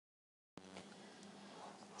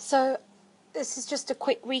So this is just a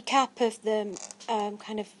quick recap of the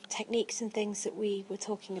kind of techniques and things that we were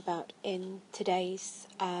talking about in today's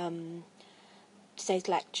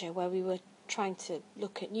lecture, where we were trying to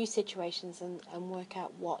look at new situations and work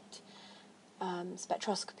out what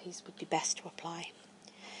spectroscopies would be best to apply.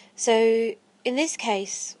 So in this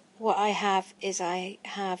case, what I have is I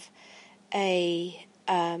have a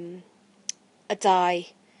dye,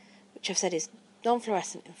 which I've said is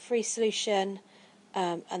non-fluorescent in free solution,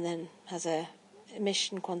 and then has a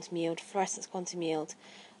emission quantum yield, fluorescence quantum yield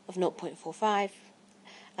of 0.45,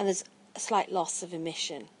 and there's a slight loss of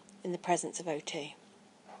emission in the presence of O2.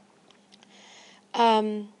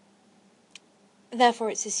 Therefore,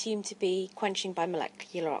 it's assumed to be quenching by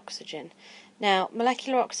molecular oxygen. Now,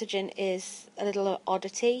 molecular oxygen is a little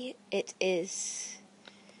oddity. It is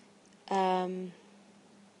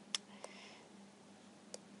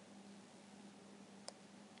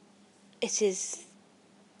it is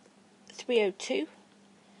 3O2.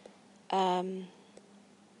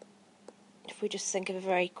 If we just think of a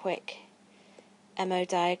very quick MO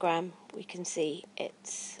diagram, we can see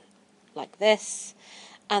it's like this.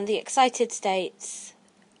 And the excited states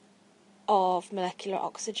of molecular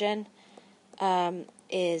oxygen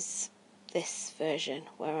is this version,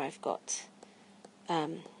 where I've got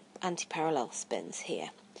anti-parallel spins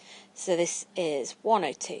here. So this is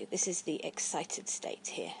 1O2. This is the excited state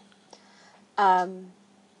here.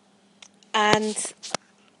 And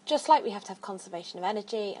just like we have to have conservation of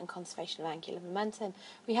energy and conservation of angular momentum,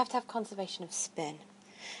 we have to have conservation of spin.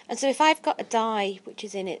 And so if I've got a dye which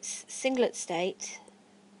is in its singlet state,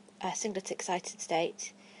 singlet excited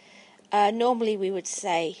state, normally we would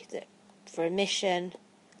say that for emission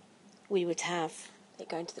we would have it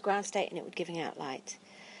going to the ground state and it would giving out light.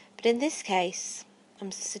 But in this case,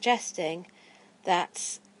 I'm suggesting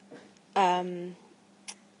that I'm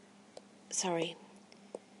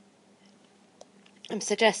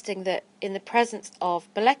suggesting that in the presence of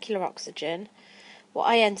molecular oxygen, what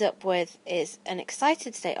I end up with is an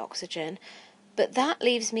excited state oxygen, but that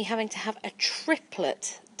leaves me having to have a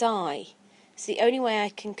triplet dye. It's the only way I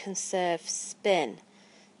can conserve spin.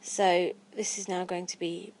 So this is now going to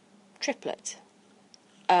be triplet.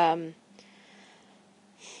 And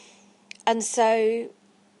so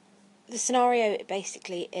the scenario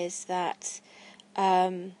basically is that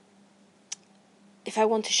if I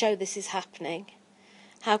want to show this is happening,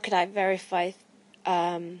 how could I verify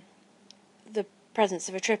the presence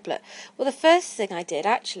of a triplet? Well, the first thing I did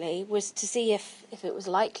actually was to see if it was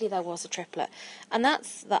likely there was a triplet, and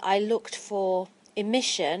that's that I looked for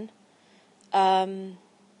emission from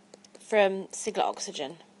singlet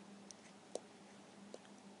oxygen.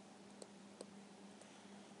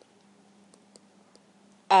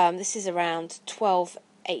 This is around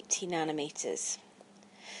 1280 nanometers.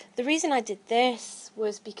 The reason I did this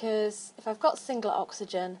was because if I've got singlet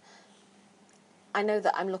oxygen, I know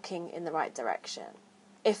that I'm looking in the right direction.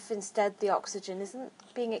 If instead the oxygen isn't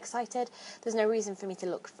being excited, there's no reason for me to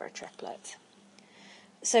look for a triplet.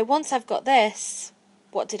 So once I've got this,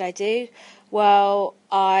 what did I do? Well,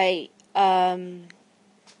 I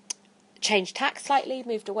changed tack slightly,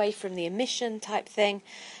 moved away from the emission type thing.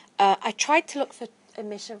 I tried to look for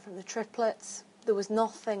emission from the triplets. There was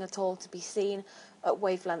nothing at all to be seen at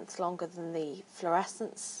wavelengths longer than the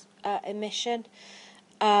fluorescence emission.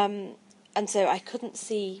 And so I couldn't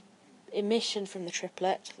see emission from the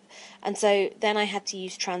triplet. And so then I had to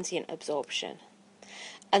use transient absorption.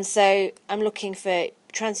 And so I'm looking for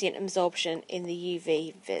transient absorption in the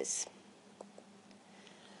UV vis.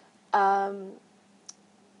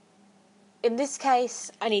 In this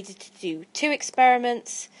case, I needed to do two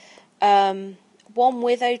experiments, one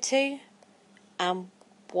with O2 and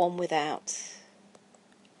one without.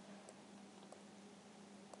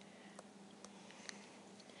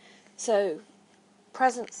 So,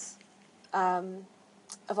 presence of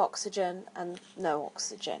oxygen and no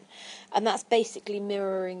oxygen. And that's basically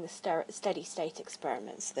mirroring the steady state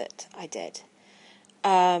experiments that I did.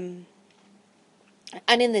 And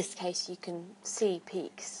in this case, you can see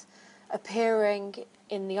peaks appearing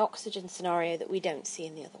in the oxygen scenario that we don't see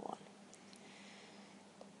in the other one.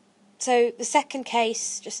 So the second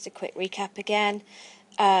case, just a quick recap again,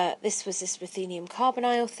 this was this ruthenium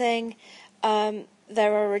carbonyl thing.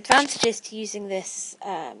 There are advantages to using this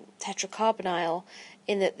tetracarbonyl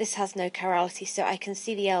in that this has no chirality, so I can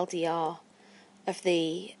see the LDR of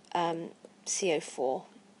the CO4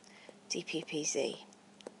 DPPZ,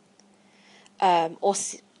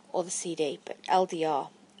 or the CD, but LDR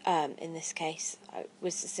in this case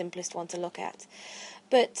was the simplest one to look at.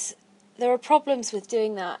 But there are problems with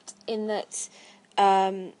doing that in that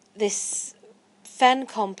this Fen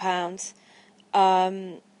compound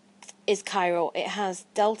is chiral. It has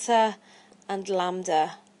delta and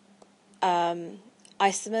lambda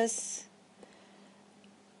isomers.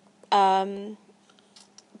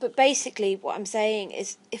 But basically what I'm saying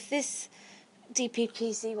is if this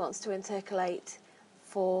DPPC wants to intercalate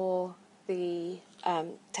for the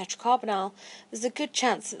tetracarbonyl, there's a good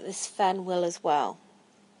chance that this fen will as well.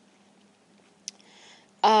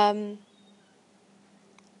 And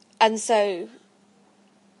so,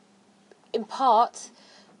 in part,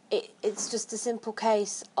 it's just a simple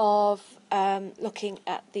case of looking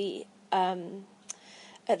at the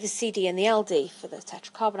CD and the LD for the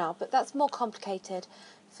tetracarbonyl, but that's more complicated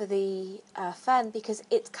for the fen because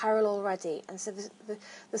it's chiral already, and so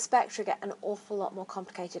the spectra get an awful lot more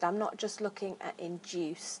complicated. I'm not just looking at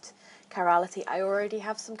induced chirality, I already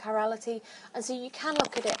have some chirality, and so you can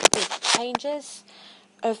look at it with changes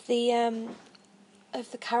of the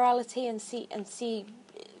chirality and see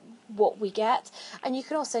what we get, and you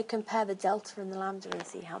can also compare the delta and the lambda and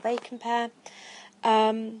see how they compare.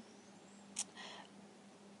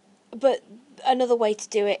 But another way to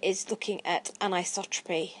do it is looking at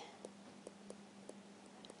anisotropy.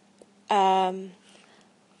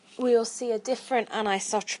 We'll see a different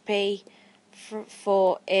anisotropy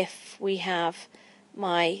for if we have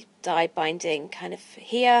my dye binding kind of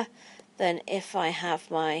here than if I have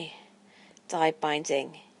my dye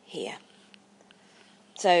binding here.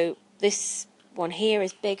 So this one here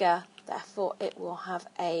is bigger, therefore it will have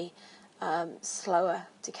a slower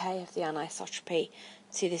decay of the anisotropy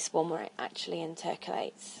to this one where it actually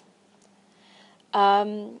intercalates.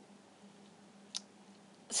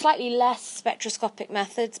 Slightly less spectroscopic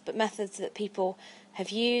methods, but methods that people have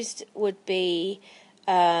used would be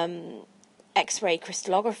X-ray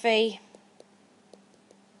crystallography.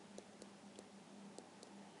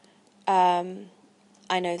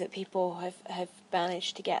 I know that people have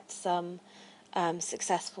managed to get some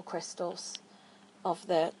successful crystals of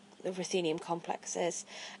the ruthenium complexes,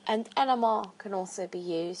 and NMR can also be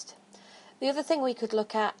used. The other thing we could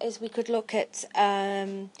look at is we could look at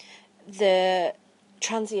the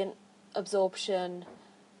transient absorption,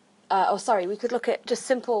 we could look at just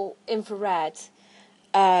simple infrared.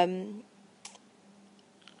 When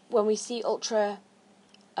we see ultra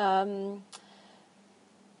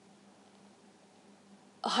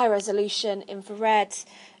high resolution infrared,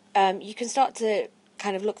 you can start to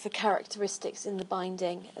kind of look for characteristics in the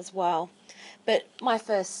binding as well. But my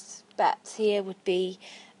first bet here would be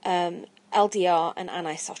LDR and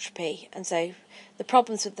anisotropy. And so the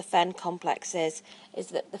problems with the fen complexes is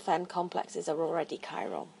that the fen complexes are already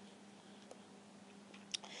chiral.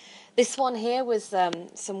 This one here was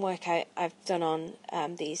some work I've done on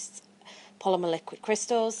these polymer liquid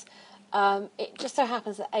crystals. It just so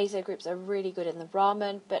happens that azo groups are really good in the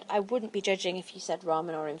Raman, but I wouldn't be judging if you said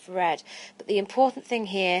Raman or infrared. But the important thing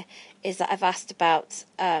here is that I've asked about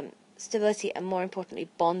stability and, more importantly,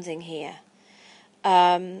 bonding here.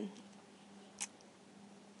 And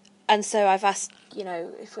so I've asked,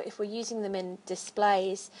 if we're using them in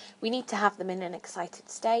displays, we need to have them in an excited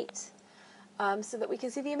state so that we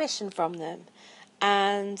can see the emission from them.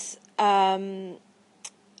 And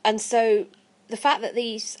so the fact that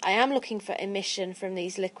I am looking for emission from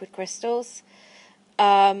these liquid crystals,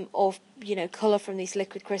 or colour from these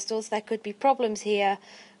liquid crystals, there could be problems here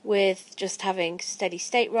with just having steady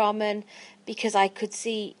state Raman, because I could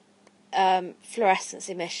see fluorescence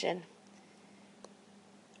emission.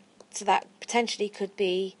 So that potentially could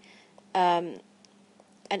be an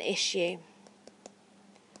issue.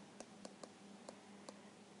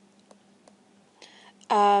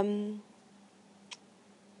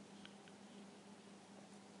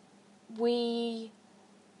 We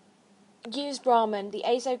used Raman. The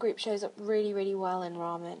azo group shows up really, really well in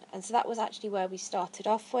Raman, and so that was actually where we started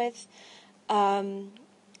off with. And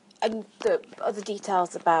the other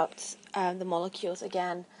details about the molecules,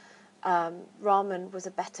 again, Raman was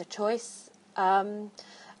a better choice. And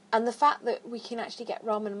the fact that we can actually get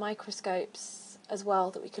Raman microscopes as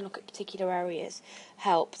well, that we can look at particular areas,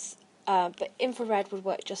 helps. But infrared would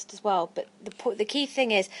work just as well. But the key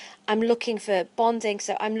thing is I'm looking for bonding,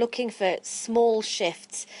 so I'm looking for small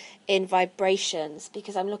shifts in vibrations,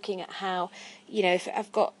 because I'm looking at how, if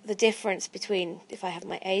I've got the difference between, if I have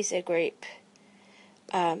my azo group,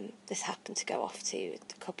 this happened to go off to a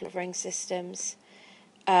couple of ring systems.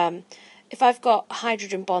 If I've got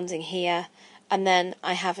hydrogen bonding here, and then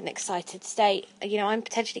I have an excited state, I'm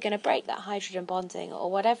potentially going to break that hydrogen bonding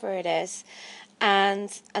or whatever it is. And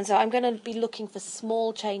so I'm going to be looking for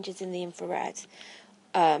small changes in the infrared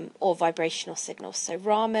or vibrational signals. So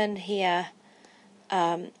Raman here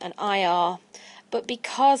and IR. But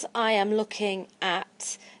because I am looking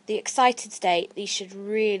at the excited state, these should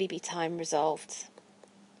really be time resolved.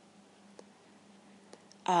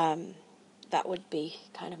 That would be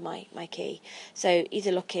kind of my key. So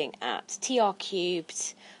either looking at TR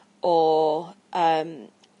cubed or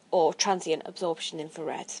transient absorption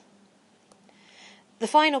infrared. The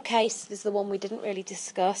final case is the one we didn't really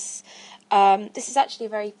discuss. This is actually a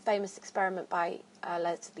very famous experiment by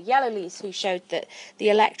the Yellowlees, who showed that the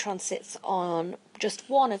electron sits on just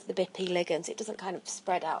one of the BIP ligands. It doesn't kind of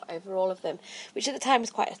spread out over all of them, which at the time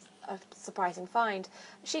was quite a surprising find.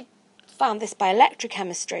 She found this by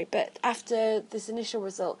electrochemistry, but after this initial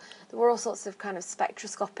result, there were all sorts of kind of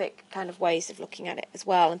spectroscopic kind of ways of looking at it as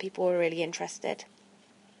well, and people were really interested.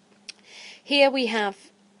 Here we have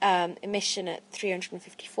emission at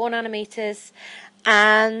 354 nanometers,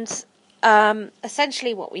 and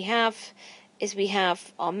essentially what we have is we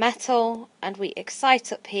have our metal, and we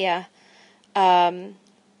excite up here, and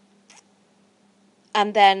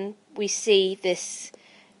then we see this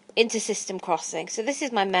intersystem crossing. So this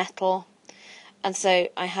is my metal, and so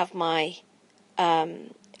I have my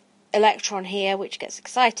electron here, which gets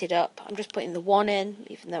excited up. I'm just putting the 1 in,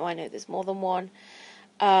 even though I know there's more than one.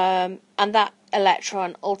 And that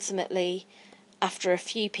electron ultimately, after a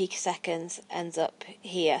few picoseconds, ends up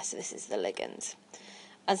here. So this is the ligand.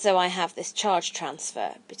 And so I have this charge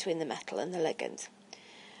transfer between the metal and the ligand.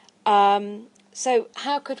 So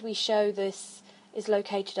how could we show this is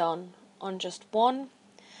located on just one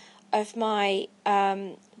of my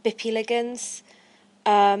BIP ligands?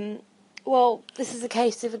 Well, this is a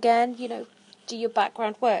case of, again, do your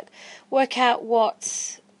background work. Work out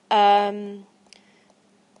what...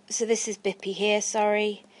 So this is BIP here,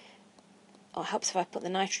 sorry. Oh, it helps if I put the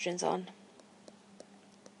nitrogens on.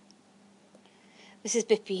 This is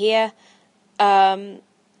BIP here.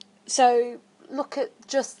 So look at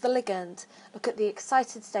just the ligand. Look at the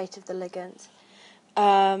excited state of the ligand.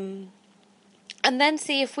 And then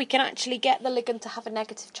see if we can actually get the ligand to have a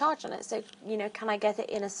negative charge on it. So, can I get it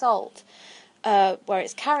in a salt where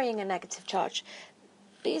it's carrying a negative charge?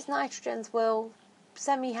 These nitrogens will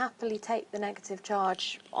semi-happily take the negative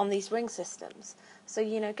charge on these ring systems. So,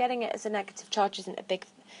 getting it as a negative charge isn't a big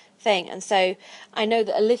thing. And so I know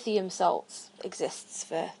that a lithium salt exists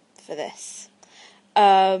for this.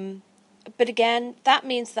 But again, that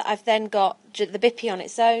means that I've then got the BIP on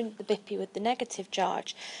its own, the BIP with the negative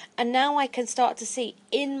charge. And now I can start to see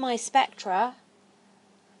in my spectra,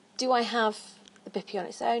 do I have the BIP on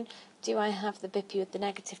its own? Do I have the BIP with the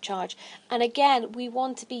negative charge? And again, we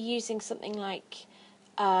want to be using something like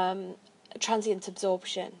transient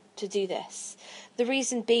absorption to do this. The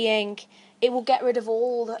reason being, it will get rid of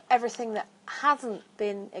everything that hasn't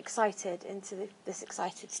been excited into this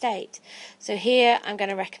excited state. So here I'm going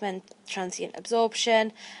to recommend transient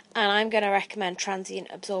absorption, and I'm going to recommend transient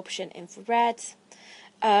absorption infrared.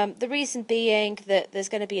 The reason being that there's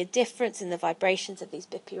going to be a difference in the vibrations of these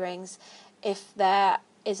BIP rings if there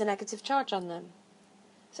is a negative charge on them.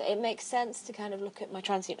 So it makes sense to kind of look at my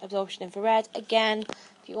transient absorption infrared. Again,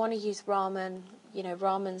 if you want to use Raman,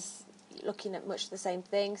 Raman's looking at much the same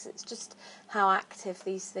things. It's just how active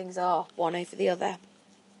these things are, one over the other.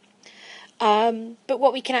 But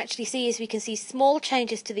what we can actually see is we can see small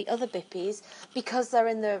changes to the other BIPs because they're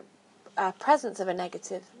in the presence of a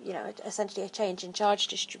negative, essentially a change in charge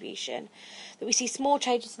distribution. That we see small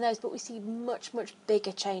changes in those, but we see much, much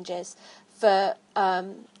bigger changes for a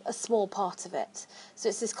small part of it. So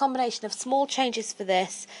it's this combination of small changes for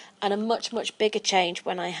this and a much, much bigger change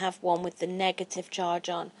when I have one with the negative charge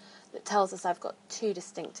on that tells us I've got two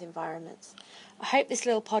distinct environments. I hope this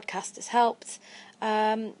little podcast has helped.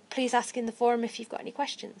 Please ask in the forum if you've got any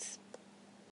questions.